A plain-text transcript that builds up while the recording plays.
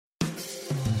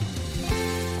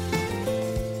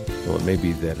Well, it may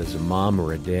be that as a mom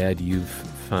or a dad, you've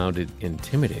found it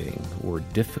intimidating or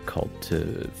difficult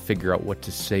to figure out what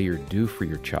to say or do for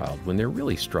your child when they're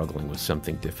really struggling with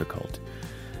something difficult.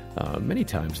 Many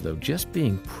times, though, just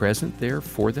being present there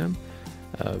for them,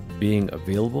 being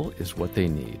available is what they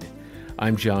need.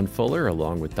 I'm John Fuller,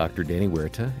 along with Dr. Danny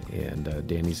Huerta, and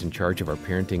Danny's in charge of our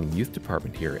parenting and youth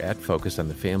department here at Focus on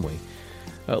the Family.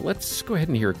 Let's go ahead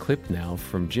and hear a clip now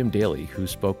from Jim Daly, who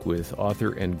spoke with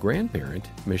author and grandparent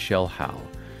Michelle Howe,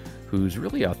 who's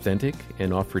really authentic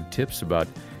and offered tips about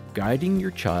guiding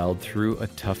your child through a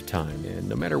tough time. And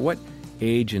no matter what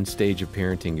age and stage of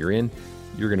parenting you're in,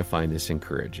 you're going to find this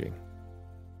encouraging.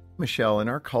 Michelle, in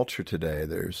our culture today,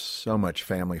 there's so much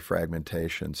family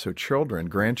fragmentation. So children,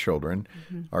 grandchildren,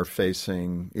 are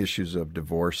facing issues of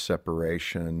divorce,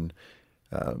 separation,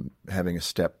 having a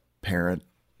step parent,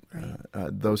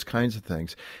 those kinds of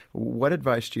things. What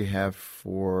advice do you have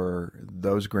for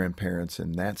those grandparents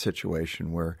in that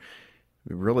situation where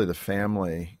really the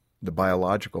family, the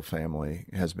biological family,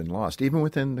 has been lost, even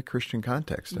within the Christian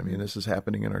context? I mean, this is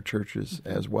happening in our churches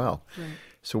as well. Right.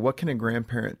 So what can a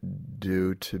grandparent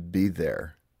do to be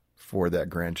there for that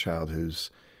grandchild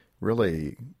who's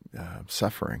really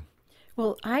suffering?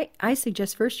 Well, I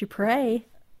suggest first you pray.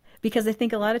 Because I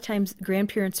think a lot of times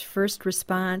grandparents' first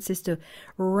response is to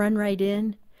run right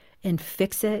in and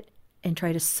fix it and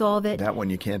try to solve it. That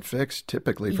one you can't fix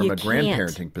typically from a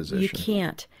grandparenting position. You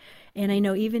can't. And I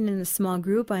know even in the small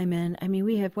group I'm in, I mean,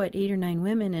 we have, 8 or 9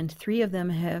 women, and 3 of them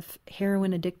have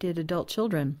heroin-addicted adult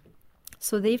children.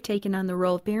 So they've taken on the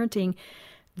role of parenting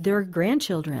their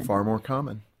grandchildren. Far more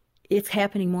common. It's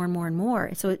happening more and more and more.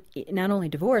 So not only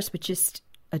divorce, but just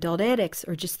adult addicts,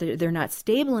 or just they're not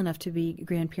stable enough to be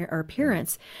grandparents or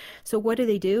parents. So what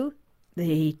do?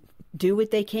 They do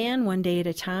what they can one day at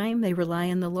a time. They rely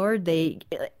on the Lord. They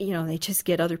just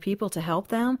get other people to help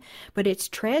them. But it's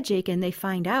tragic, and they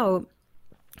find out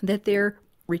that their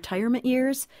retirement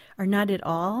years are not at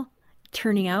all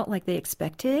turning out like they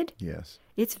expected. Yes.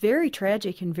 It's very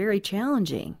tragic and very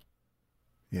challenging.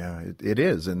 Yeah, it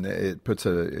is, and it puts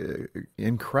an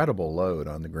incredible load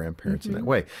on the grandparents in that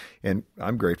way. And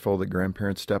I'm grateful that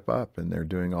grandparents step up, and they're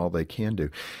doing all they can do.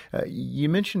 You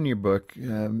mentioned in your book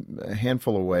a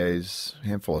handful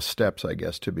of steps, I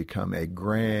guess, to become a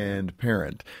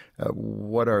grandparent.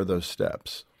 What are those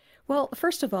steps? Well,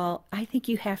 first of all, I think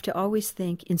you have to always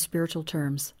think in spiritual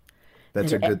terms.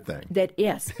 That's a good thing.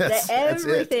 Yes,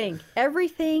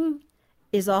 everything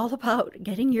is all about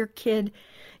getting your kid,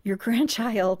 your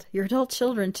grandchild, your adult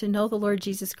children to know the Lord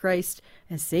Jesus Christ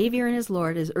as Savior and as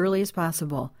Lord as early as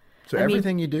possible. So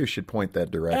everything you do should point that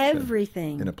direction.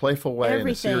 Everything. In a playful way, in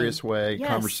a serious way,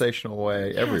 conversational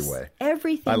way, every way.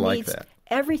 Everything. I like that.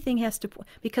 Everything has to,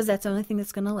 because that's the only thing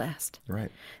that's going to last.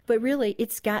 Right. But really,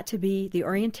 it's got to be the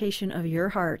orientation of your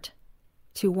heart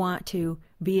to want to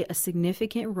be a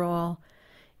significant role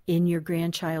in your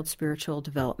grandchild's spiritual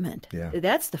development. Yeah.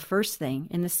 That's the first thing.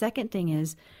 And the second thing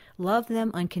is love them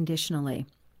unconditionally.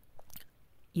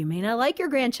 You may not like your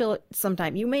grandchildren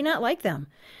sometimes. You may not like them.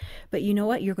 But you know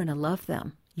what? You're going to love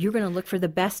them. You're going to look for the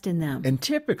best in them. And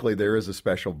typically there is a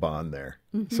special bond there.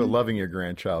 So loving your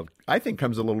grandchild, I think,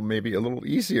 comes maybe a little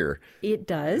easier. It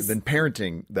does. Than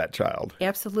parenting that child.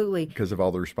 Absolutely. Because of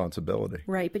all the responsibility.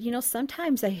 Right. But,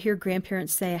 sometimes I hear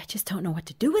grandparents say, I just don't know what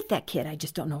to do with that kid. I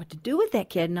just don't know what to do with that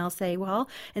kid. And I'll say, well,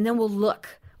 and then we'll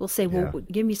look. We'll say,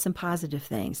 give me some positive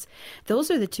things.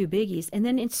 Those are the 2 biggies. And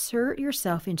then insert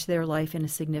yourself into their life in a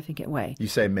significant way. You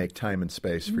say make time and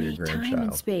space for your grandchild. Make time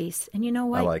and space. And you know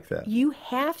what? I like that. You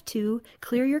have to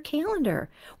clear your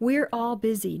calendar. We're all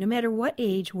busy. No matter what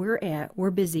age we're at, we're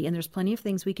busy. And there's plenty of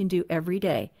things we can do every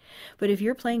day. But if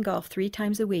you're playing golf 3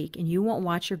 times a week and you won't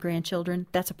watch your grandchildren,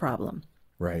 that's a problem.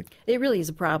 Right. It really is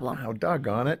a problem. How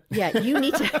doggone it. Yeah, you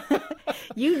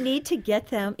need to get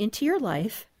them into your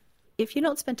life. If you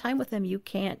don't spend time with them, you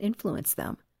can't influence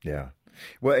them. Yeah.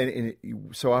 Well, and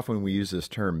so often we use this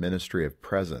term ministry of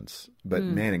presence, but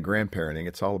man, in grandparenting,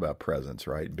 it's all about presence,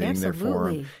 right? Being there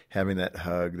for them, having that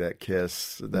hug, that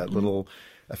kiss, that little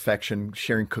affection,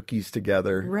 sharing cookies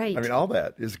together. Right. I mean, all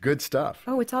that is good stuff.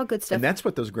 Oh, it's all good stuff. And that's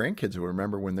what those grandkids will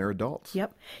remember when they're adults.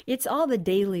 Yep. It's all the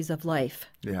dailies of life.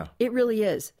 Yeah. It really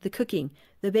is. The cooking,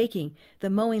 the baking, the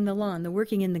mowing the lawn, the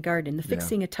working in the garden, the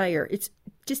fixing a tire. It's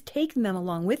just taking them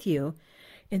along with you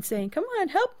and saying, come on,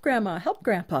 help Grandma, help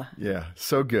Grandpa. Yeah,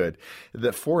 so good.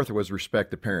 The fourth was respect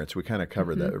the parents. We kind of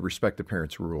covered that, respect the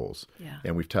parents' rules. Yeah.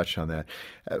 And we've touched on that.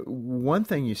 One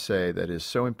thing you say that is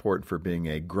so important for being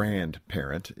a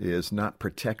grandparent is not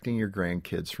protecting your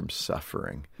grandkids from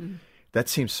suffering. That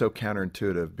seems so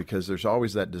counterintuitive because there's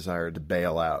always that desire to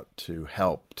bail out, to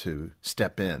help, to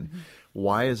step in. Mm-hmm.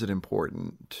 Why is it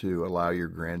important to allow your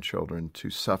grandchildren to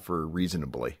suffer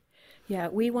reasonably? Yeah,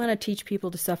 we want to teach people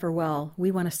to suffer well.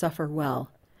 We want to suffer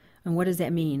well. And what does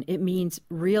that mean? It means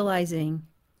realizing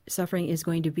suffering is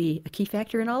going to be a key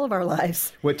factor in all of our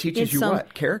lives. What teaches you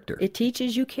what? Character. It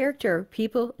teaches you character.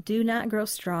 People do not grow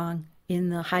strong in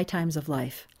the high times of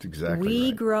life. That's exactly We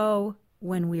right. grow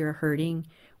when we are hurting,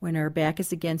 when our back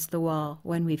is against the wall,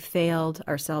 when we've failed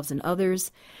ourselves and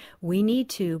others. We need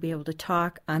to be able to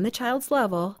talk on the child's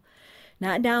level,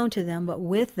 not down to them, but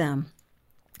with them,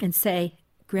 and say,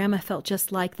 Grandma felt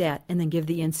just like that, and then give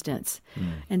the instance.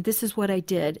 And this is what I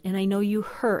did, and I know you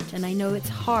hurt, and I know it's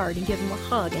hard, and give them a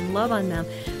hug and love on them,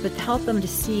 but help them to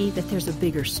see that there's a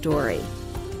bigger story.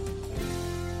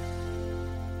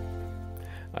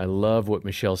 I love what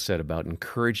Michelle said about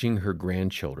encouraging her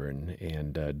grandchildren.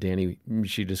 And Danny,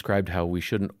 she described how we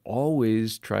shouldn't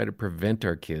always try to prevent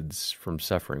our kids from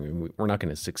suffering. I mean, we're not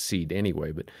going to succeed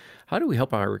anyway, but how do we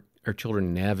help our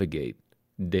children navigate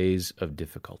days of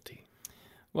difficulty?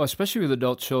 Well, especially with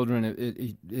adult children,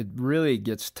 it really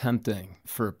gets tempting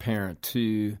for a parent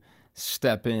to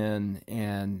step in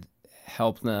and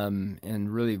help them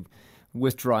and really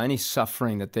withdraw any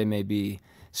suffering that they may be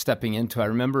stepping into. I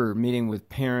remember meeting with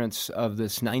parents of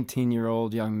this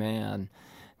 19-year-old young man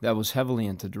that was heavily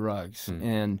into drugs.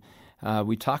 And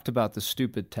we talked about the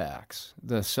stupid tax,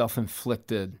 the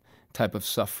self-inflicted type of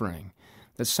suffering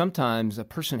that sometimes a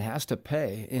person has to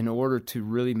pay in order to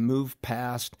really move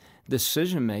past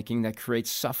decision-making that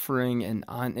creates suffering and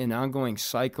an ongoing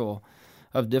cycle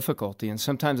of difficulty. And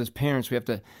sometimes as parents, we have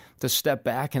to step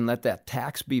back and let that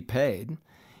tax be paid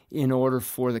in order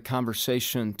for the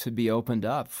conversation to be opened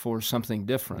up for something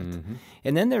different. Mm-hmm.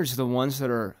 And then there's the ones that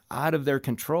are out of their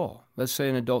control. Let's say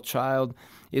an adult child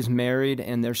is married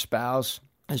and their spouse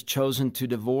has chosen to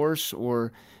divorce,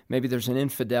 or maybe there's an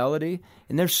infidelity,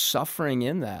 and they're suffering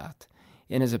in that.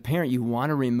 And as a parent, you want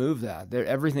to remove that.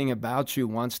 Everything about you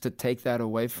wants to take that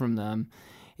away from them.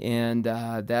 And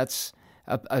that's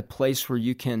a place where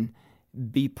you can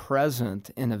be present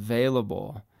and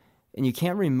available. And you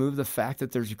can't remove the fact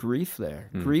that there's grief there.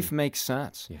 Mm-hmm. Grief makes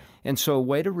sense. Yeah. And so a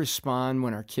way to respond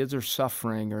when our kids are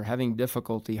suffering or having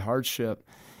difficulty, hardship,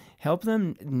 help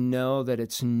them know that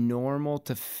it's normal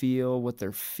to feel what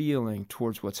they're feeling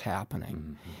towards what's happening.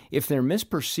 Mm-hmm. If they're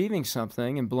misperceiving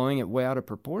something and blowing it way out of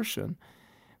proportion,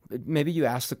 maybe you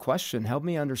ask the question, help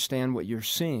me understand what you're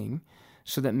seeing,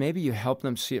 so that maybe you help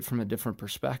them see it from a different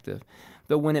perspective.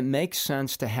 But when it makes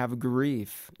sense to have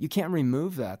grief, you can't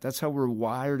remove that. That's how we're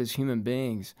wired as human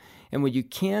beings. And what you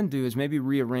can do is maybe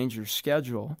rearrange your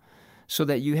schedule so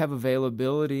that you have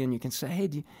availability and you can say,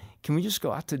 hey, can we just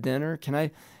go out to dinner? Can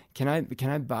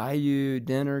I buy you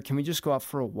dinner? Can we just go out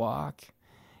for a walk?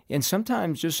 And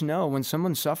sometimes just know when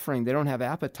someone's suffering, they don't have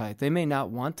appetite. They may not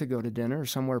want to go to dinner or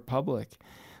somewhere public.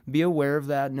 Be aware of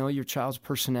that. Know your child's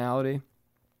personality.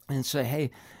 And say,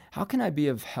 hey, how can I be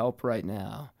of help right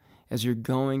now as you're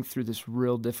going through this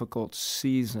real difficult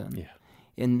season? Yeah.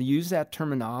 And use that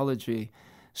terminology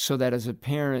so that as a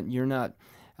parent, you're not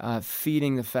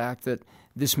feeding the fact that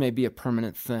this may be a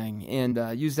permanent thing.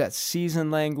 And use that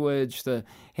season language,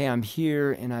 hey, I'm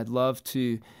here and I'd love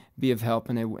to be of help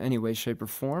in any way, shape, or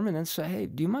form. And then say, hey,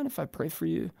 do you mind if I pray for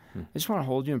you? I just want to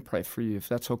hold you and pray for you if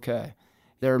that's okay.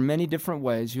 There are many different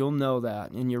ways. You'll know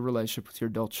that in your relationship with your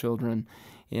adult children.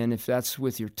 And if that's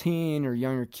with your teen or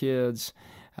younger kids,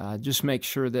 just make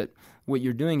sure that what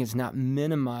you're doing is not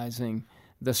minimizing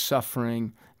the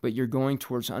suffering, but you're going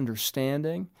towards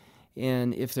understanding.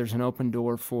 And if there's an open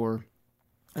door for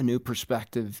a new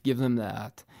perspective, give them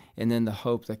that. And then the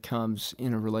hope that comes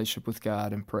in a relationship with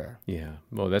God and prayer. Yeah.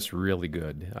 Well, that's really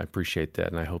good. I appreciate that.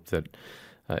 And I hope that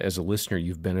as a listener,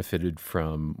 you've benefited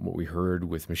from what we heard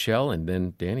with Michelle and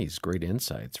then Danny's great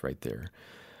insights right there.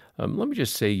 Let me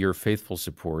just say your faithful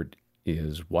support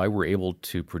is why we're able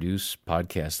to produce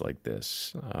podcasts like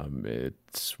this.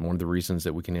 It's one of the reasons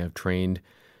that we can have trained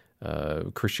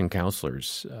Christian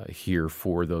counselors here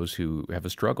for those who have a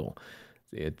struggle.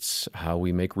 It's how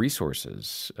we make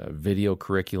resources, video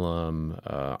curriculum,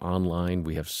 online.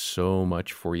 We have so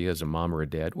much for you as a mom or a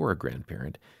dad or a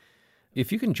grandparent.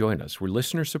 If you can join us, we're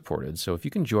listener-supported, so if you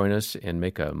can join us and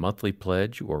make a monthly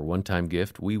pledge or one-time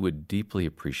gift, we would deeply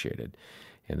appreciate it.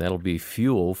 And that'll be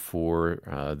fuel for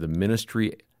the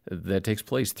ministry that takes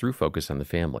place through Focus on the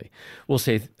Family. We'll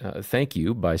say thank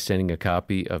you by sending a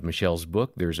copy of Michelle's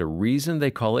book. There's a reason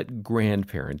they call it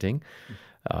grandparenting.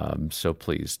 So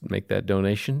please make that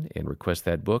donation and request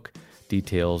that book.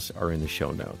 Details are in the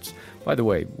show notes. By the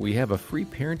way, we have a free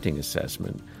parenting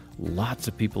assessment Lots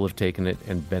of people have taken it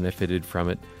and benefited from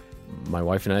it. My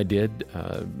wife and I did.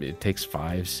 It takes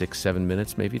 5, 6, 7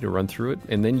 minutes maybe to run through it.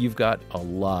 And then you've got a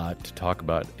lot to talk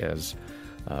about as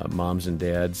moms and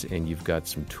dads, and you've got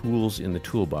some tools in the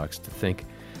toolbox to think.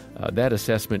 That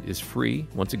assessment is free,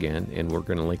 once again, and we're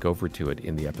going to link over to it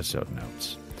in the episode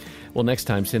notes. Well, next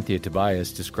time, Cynthia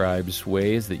Tobias describes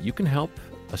ways that you can help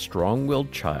a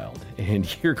strong-willed child, and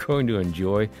you're going to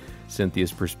enjoy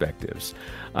Cynthia's perspectives.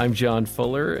 I'm John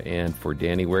Fuller, and for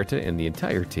Danny Huerta and the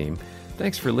entire team,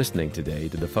 thanks for listening today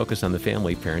to the Focus on the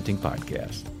Family Parenting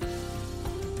Podcast.